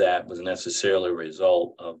none of that was necessarily a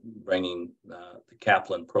result of bringing the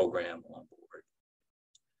Kaplan program on board.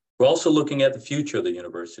 We're also looking at the future of the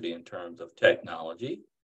university in terms of technology,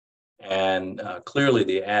 and clearly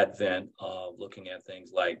the advent of looking at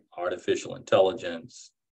things like artificial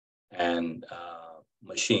intelligence and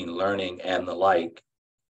machine learning and the like.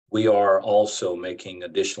 We are also making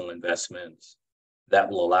additional investments that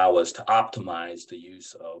will allow us to optimize the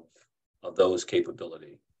use of those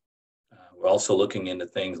capabilities. We're also looking into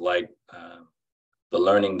things like the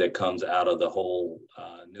learning that comes out of the whole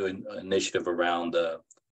new initiative around the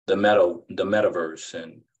metaverse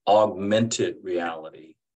and augmented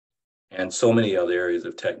reality, and so many other areas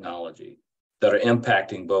of technology that are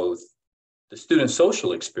impacting both the student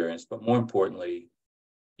social experience, but more importantly,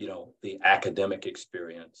 the academic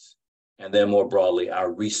experience, and then more broadly,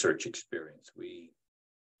 our research experience. We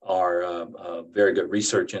are a very good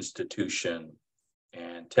research institution,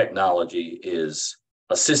 and technology is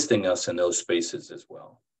assisting us in those spaces as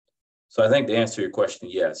well. So I think to answer your question,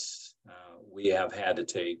 yes, we have had to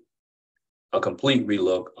take a complete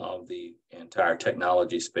relook of the entire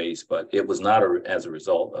technology space, but it was not as a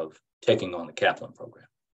result of taking on the Kaplan program.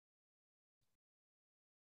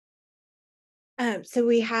 So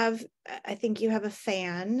we have, I think you have a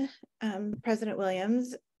fan, President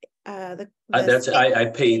Williams. I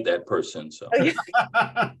paid that person, so.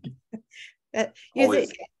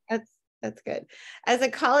 That's good. As a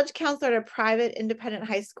college counselor at a private independent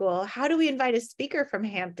high school, how do we invite a speaker from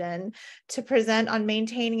Hampton to present on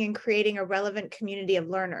maintaining and creating a relevant community of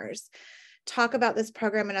learners? Talk about this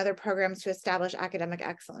program and other programs to establish academic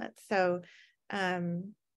excellence. So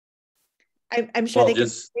I'm sure they can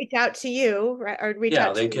reach out to you, right? Or reach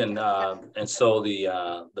out to you. Yeah, they can. And so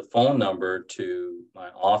the phone number to my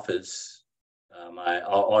office,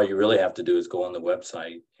 all you really have to do is go on the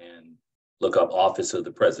website and look up Office of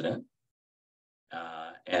the President,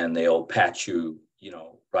 and they'll patch you,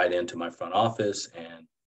 right into my front office, and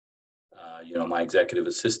my executive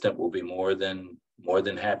assistant will be more than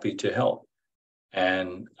happy to help.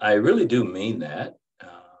 And I really do mean that.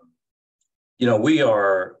 We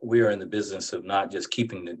are in the business of not just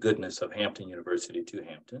keeping the goodness of Hampton University to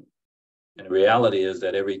Hampton. And the reality is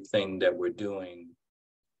that everything that we're doing,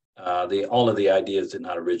 all of the ideas did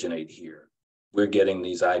not originate here. We're getting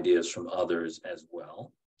these ideas from others as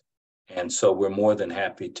well. And so we're more than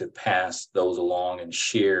happy to pass those along and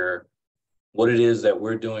share what it is that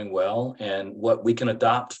we're doing well and what we can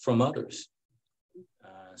adopt from others.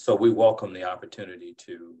 So we welcome the opportunity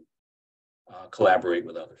to collaborate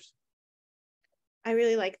with others. I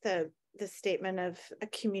really like the statement of a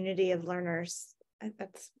community of learners. I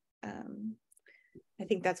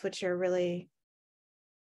think that's what you're really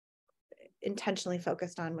intentionally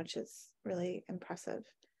focused on, which is really impressive.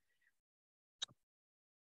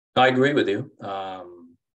 I agree with you.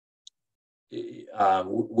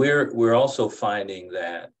 We're also finding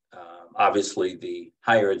that obviously the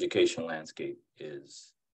higher education landscape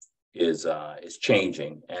is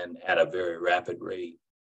changing, and at a very rapid rate.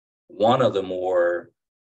 One of the more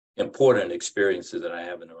important experiences that I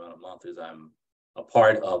have in around a month is I'm a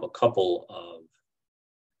part of a couple of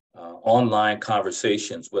online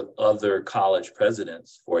conversations with other college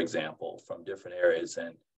presidents, for example, from different areas.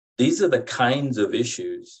 And these are the kinds of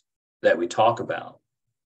issues that we talk about.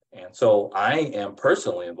 And so I am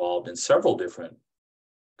personally involved in several different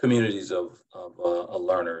communities of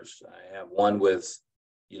learners. I have one with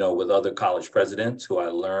other college presidents who I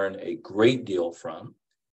learn a great deal from.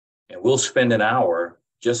 And we'll spend an hour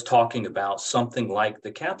just talking about something like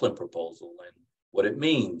the Kaplan proposal and what it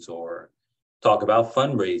means, or talk about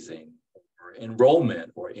fundraising or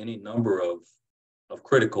enrollment or any number of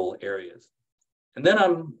critical areas. And then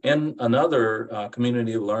I'm in another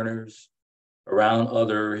community of learners around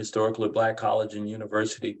other historically Black college and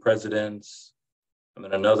university presidents. I'm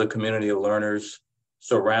in another community of learners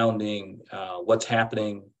surrounding what's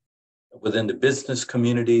happening within the business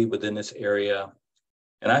community within this area.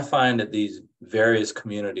 And I find that these various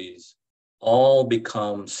communities all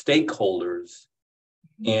become stakeholders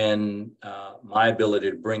in my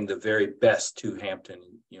ability to bring the very best to Hampton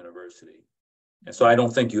University. And so I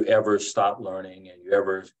don't think you ever stop learning and you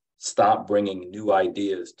ever stop bringing new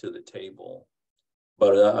ideas to the table.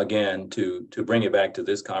 But again, to bring it back to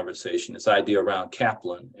this conversation, this idea around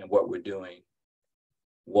Kaplan and what we're doing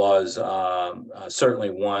was certainly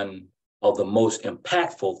one of the most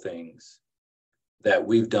impactful things that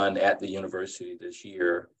we've done at the university this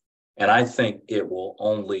year. And I think it will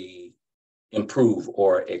only improve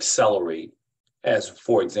or accelerate as,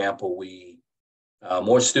 for example,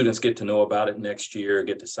 more students get to know about it next year,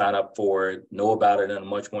 get to sign up for it, know about it in a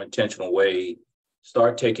much more intentional way,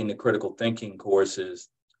 start taking the critical thinking courses.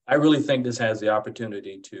 I really think this has the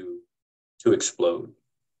opportunity to explode.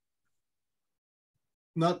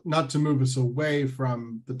 Not to move us away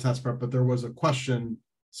from the test prep, but there was a question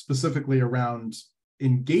specifically around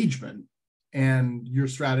engagement and your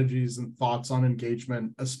strategies and thoughts on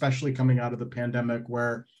engagement, especially coming out of the pandemic,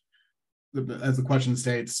 where, as the question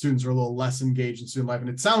states, students are a little less engaged in student life. And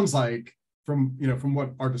it sounds like from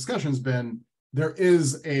what our discussion has been, there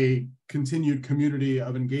is a continued community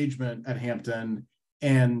of engagement at Hampton,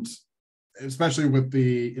 and especially with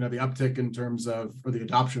the the uptick in terms of, or the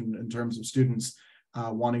adoption in terms of students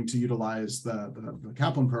wanting to utilize the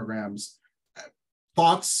Kaplan programs.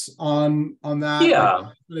 Thoughts on that?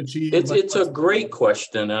 Yeah, it's a great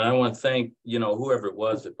question, and I want to thank whoever it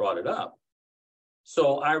was that brought it up.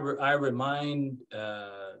 So I remind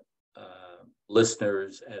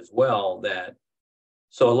listeners as well that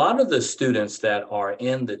a lot of the students that are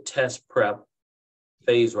in the test prep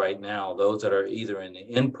phase right now, those that are either in the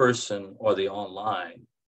in-person or the online,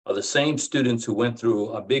 are the same students who went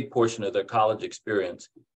through a big portion of their college experience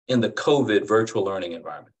in the COVID virtual learning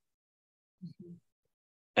environment. Mm-hmm.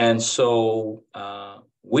 And so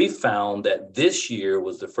we found that this year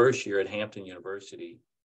was the first year at Hampton University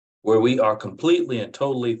where we are completely and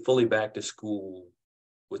totally fully back to school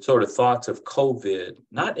with sort of thoughts of COVID,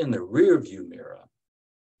 not in the rear view mirror,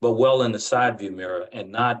 but well in the side view mirror,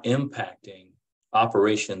 and not impacting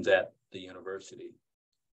operations at the university.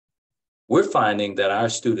 We're finding that our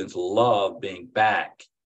students love being back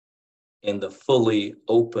in the fully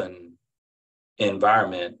open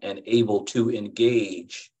environment and able to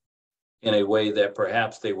engage in a way that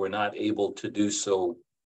perhaps they were not able to do so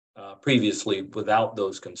previously without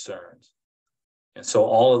those concerns. And so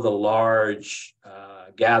all of the large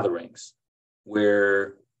gatherings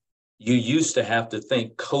where you used to have to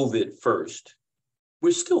think COVID first,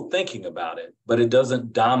 we're still thinking about it, but it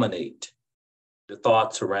doesn't dominate the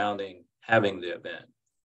thought surrounding having the event.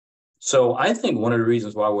 So I think one of the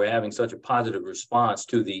reasons why we're having such a positive response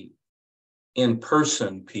to the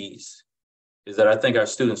in-person piece is that I think our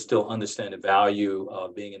students still understand the value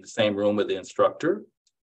of being in the same room with the instructor.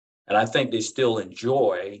 And I think they still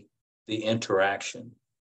enjoy the interaction.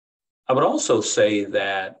 I would also say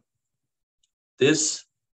that this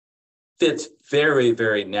fits very,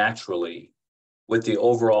 very naturally with the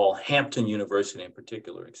overall Hampton University in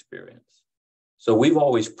particular experience. So we've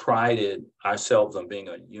always prided ourselves on being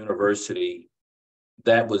a university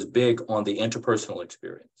that was big on the interpersonal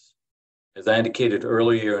experience. As I indicated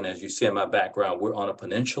earlier, and as you see in my background, we're on a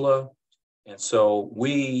peninsula. And so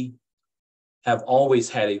we have always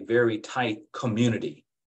had a very tight community.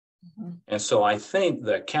 Mm-hmm. And so I think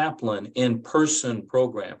the Kaplan in-person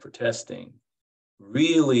program for testing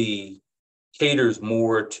really caters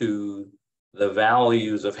more to the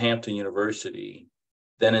values of Hampton University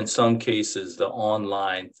than in some cases the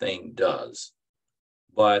online thing does.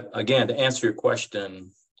 But again, to answer your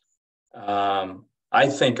question, I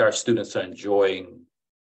think our students are enjoying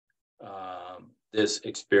this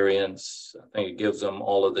experience. I think it gives them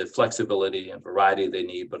all of the flexibility and variety they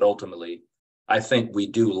need, but ultimately, I think we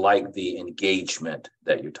do like the engagement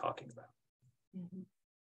that you're talking about. Mm-hmm.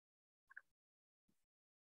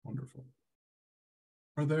 Wonderful.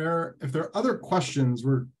 If there are other questions,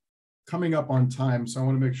 we're coming up on time, so I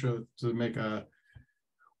want to make sure to make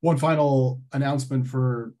one final announcement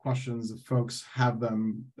for questions if folks have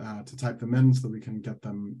them, to type them in so that we can get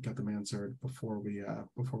them answered before we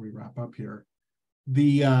wrap up here.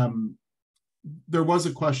 There was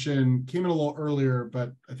a question, came in a little earlier,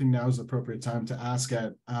 but I think now is the appropriate time to ask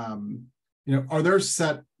it. Are there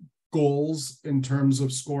set goals in terms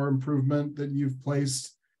of score improvement that you've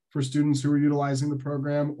placed for students who are utilizing the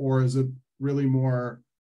program, or is it really more,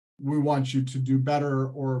 we want you to do better,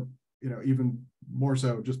 or even more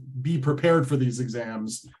so, just be prepared for these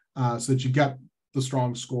exams so that you get the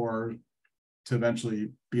strong score to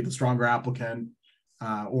eventually be the stronger applicant,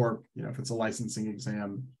 or if it's a licensing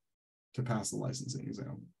exam, to pass the licensing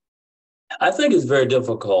exam? I think it's very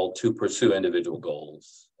difficult to pursue individual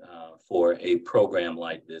goals for a program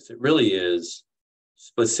like this. It really is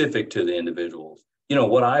specific to the individuals. You know,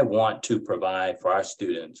 what I want to provide for our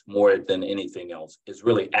students more than anything else is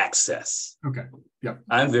really access. Okay. Yeah.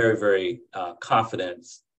 I'm very, very confident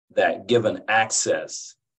that given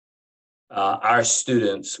access, our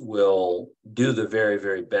students will do the very,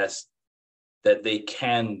 very best that they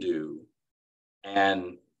can do.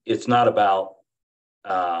 And it's not about,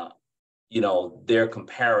 their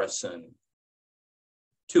comparison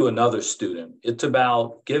to another student. It's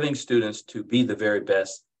about giving students to be the very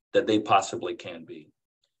best that they possibly can be.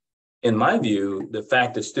 In my view, the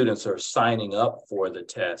fact that students are signing up for the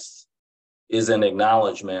tests is an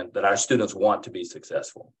acknowledgement that our students want to be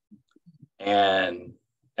successful. And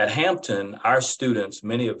at Hampton, our students,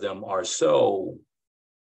 many of them are so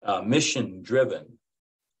mission driven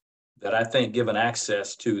that I think given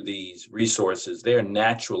access to these resources, they're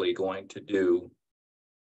naturally going to do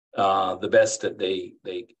the best that they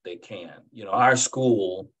can. You know, our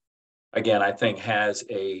school, again, I think has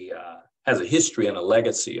a history and a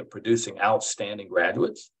legacy of producing outstanding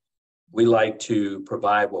graduates. We like to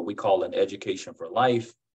provide what we call an education for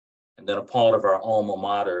life. And then a part of our alma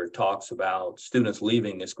mater talks about students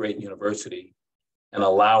leaving this great university and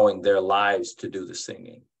allowing their lives to do the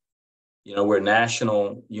singing. You know, we're a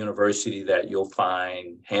national university that you'll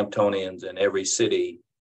find Hamptonians in every city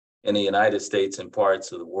in the United States and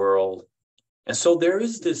parts of the world. And so there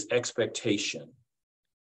is this expectation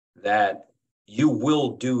that you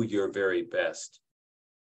will do your very best.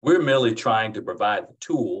 We're merely trying to provide the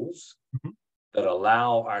tools that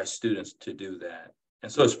allow our students to do that.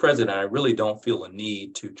 And so as president, I really don't feel a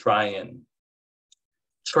need to try and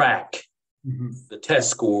track the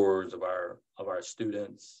test scores of our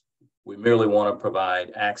students. We merely want to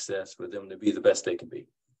provide access for them to be the best they can be.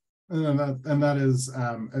 And that is,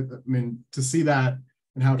 I mean, to see that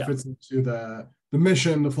and how it fits into the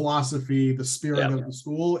mission, the philosophy, the spirit of the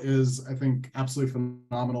school is, I think, absolutely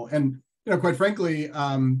phenomenal. And, you know, quite frankly,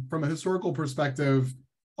 from a historical perspective,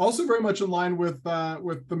 also very much in line with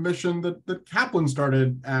the mission that Kaplan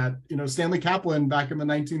started at. You know, Stanley Kaplan back in the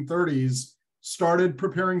 1930s started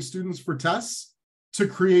preparing students for tests to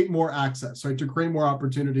create more access, right? To create more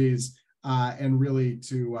opportunities and really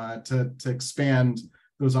to expand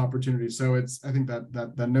those opportunities. So it's, I think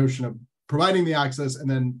that notion of providing the access and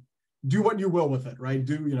then do what you will with it, right?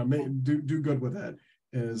 Do good with it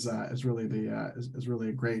is really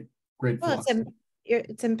a great philosophy.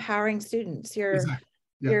 It's empowering students.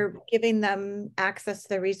 You're giving them access to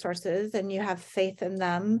the resources, and you have faith in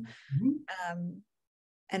them,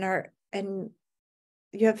 and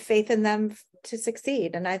you have faith in them to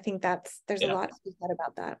succeed. And I think there's a lot to be said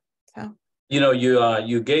about that. So, you know,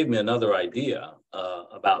 you gave me another idea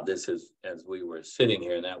about this as we were sitting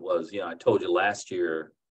here, and that was, you know, I told you last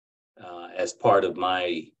year, as part of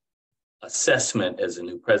my assessment as a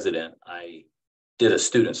new president, I did a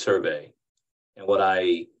student survey. And what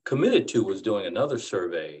I committed to was doing another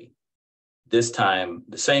survey this time,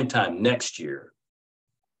 the same time next year,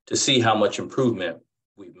 to see how much improvement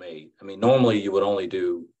we've made. I mean, normally you would only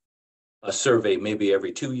do a survey maybe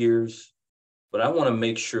every 2 years, but I want to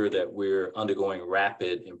make sure that we're undergoing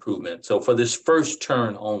rapid improvement. So for this first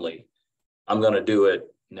turn only, I'm going to do it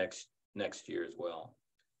next year as well.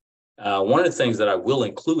 One of the things that I will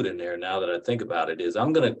include in there, now that I think about it, is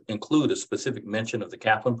I'm going to include a specific mention of the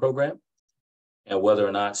Kaplan program and whether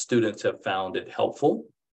or not students have found it helpful,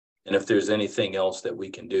 and if there's anything else that we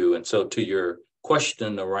can do. And so to your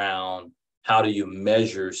question around how do you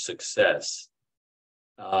measure success,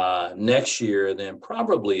 next year, then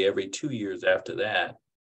probably every 2 years after that,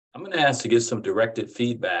 I'm going to ask to get some directed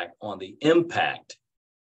feedback on the impact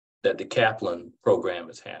that the Kaplan program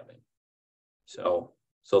is having. So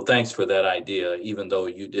thanks for that idea, even though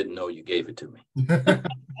you didn't know you gave it to me.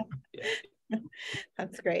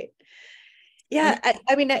 That's great. Yeah,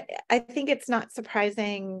 I mean, I think it's not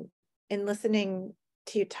surprising in listening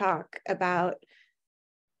to you talk about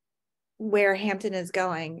where Hampton is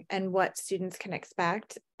going and what students can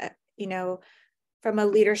expect, you know, from a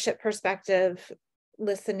leadership perspective,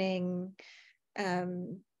 listening,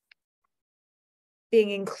 being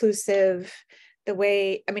inclusive, the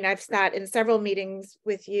way, I mean, I've sat in several meetings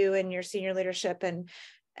with you and your senior leadership, and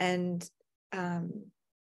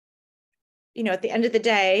you know, at the end of the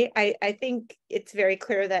day, I think it's very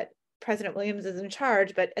clear that President Williams is in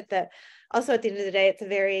charge, but also at the end of the day, it's a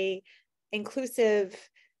very inclusive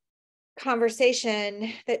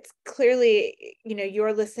conversation that's clearly, you know,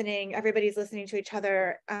 you're listening, everybody's listening to each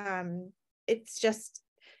other. It's just,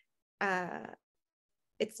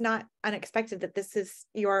 it's not unexpected that these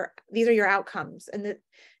are your outcomes, and that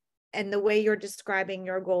and the way you're describing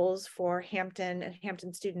your goals for Hampton and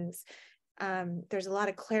Hampton students, there's a lot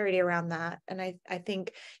of clarity around that. And I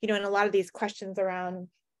think, you know, in a lot of these questions around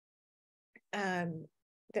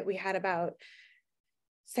that we had about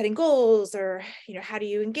setting goals, or, you know, how do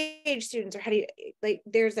you engage students, or how do you, like,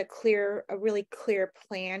 there's a really clear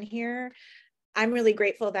plan here. I'm really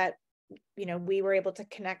grateful that, you know, we were able to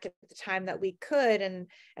connect at the time that we could, and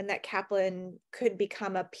that Kaplan could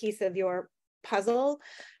become a piece of your puzzle.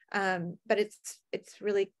 But it's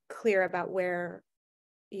really clear about where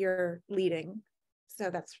you're leading. So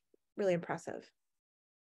that's really impressive.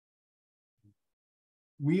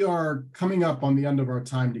 We are coming up on the end of our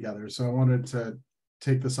time together, so I wanted to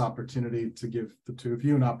take this opportunity to give the two of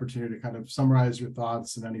you an opportunity to kind of summarize your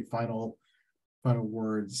thoughts and any final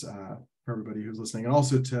words for everybody who's listening, and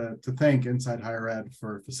also to thank Inside Higher Ed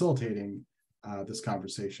for facilitating this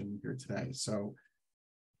conversation here today. So,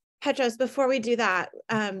 Petros, before we do that,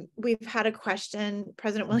 we've had a question,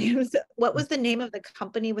 President Williams. What was the name of the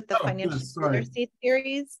company with the financial literacy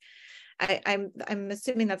series? I'm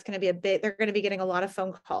assuming that's going to be they're going to be getting a lot of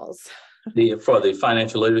phone calls. For the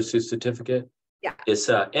financial literacy certificate? Yeah. It's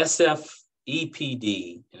SFEPD,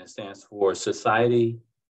 and it stands for Society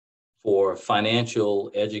for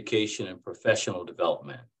Financial Education and Professional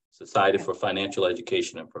Development. Society for Financial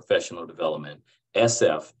Education and Professional Development,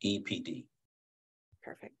 SFEPD.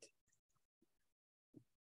 Perfect.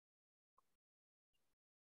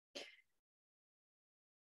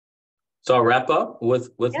 So I'll wrap up with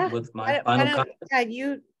my final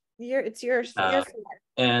comment. Yeah, it's yours.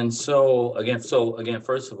 And so again,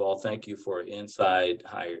 first of all, thank you for Inside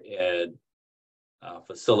Higher Ed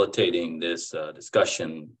facilitating this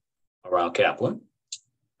discussion around Kaplan.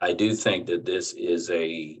 I do think that this is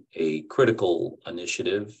a critical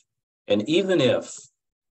initiative. And even if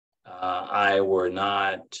I were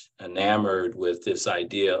not enamored with this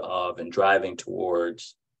idea of and driving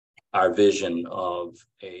towards our vision of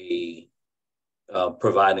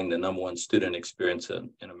providing the #1 student experience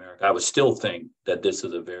in America, I would still think that this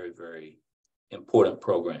is a very, very important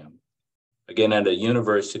program. Again, at a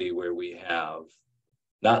university where we have,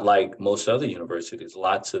 not like most other universities,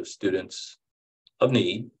 lots of students of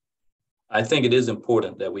need, I think it is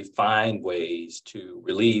important that we find ways to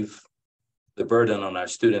relieve the burden on our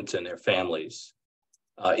students and their families,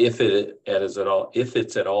 if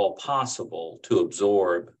it's at all possible, to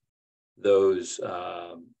absorb those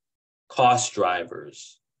cost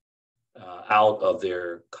drivers out of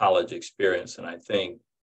their college experience. And I think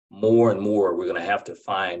more and more we're going to have to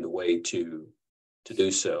find a way to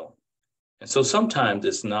do so. And so sometimes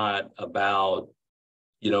it's not about,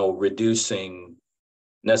 you know, reducing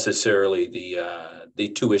necessarily the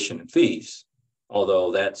tuition and fees,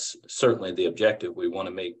 although that's certainly the objective. We want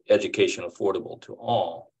to make education affordable to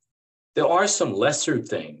all. There are some lesser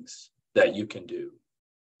things that you can do,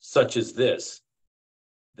 such as this,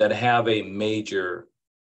 that have a major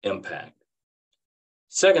impact.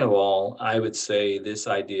 Second of all, I would say this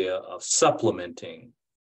idea of supplementing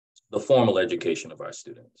the formal education of our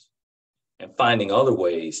students and finding other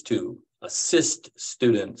ways to assist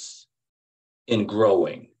students in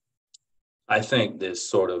growing. I think this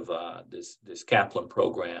sort of this Kaplan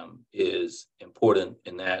program is important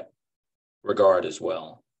in that regard as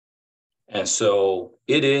well. And so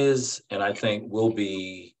it is, and I think will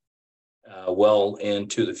be well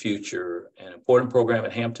into the future, an important program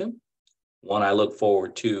at Hampton, one I look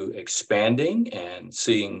forward to expanding and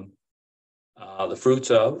seeing the fruits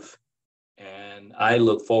of. And I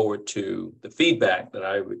look forward to the feedback that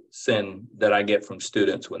I get from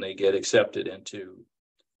students when they get accepted into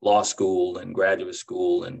law school and graduate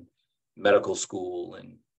school and medical school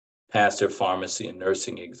and pass their pharmacy and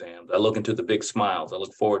nursing exams. I look into the big smiles. I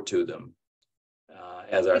look forward to them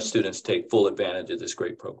as our students take full advantage of this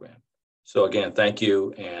great program. So again, thank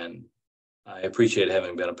you, and I appreciate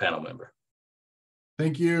having been a panel member.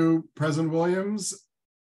 Thank you, President Williams,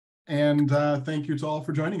 and thank you to all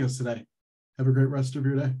for joining us today. Have a great rest of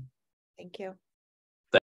your day. Thank you.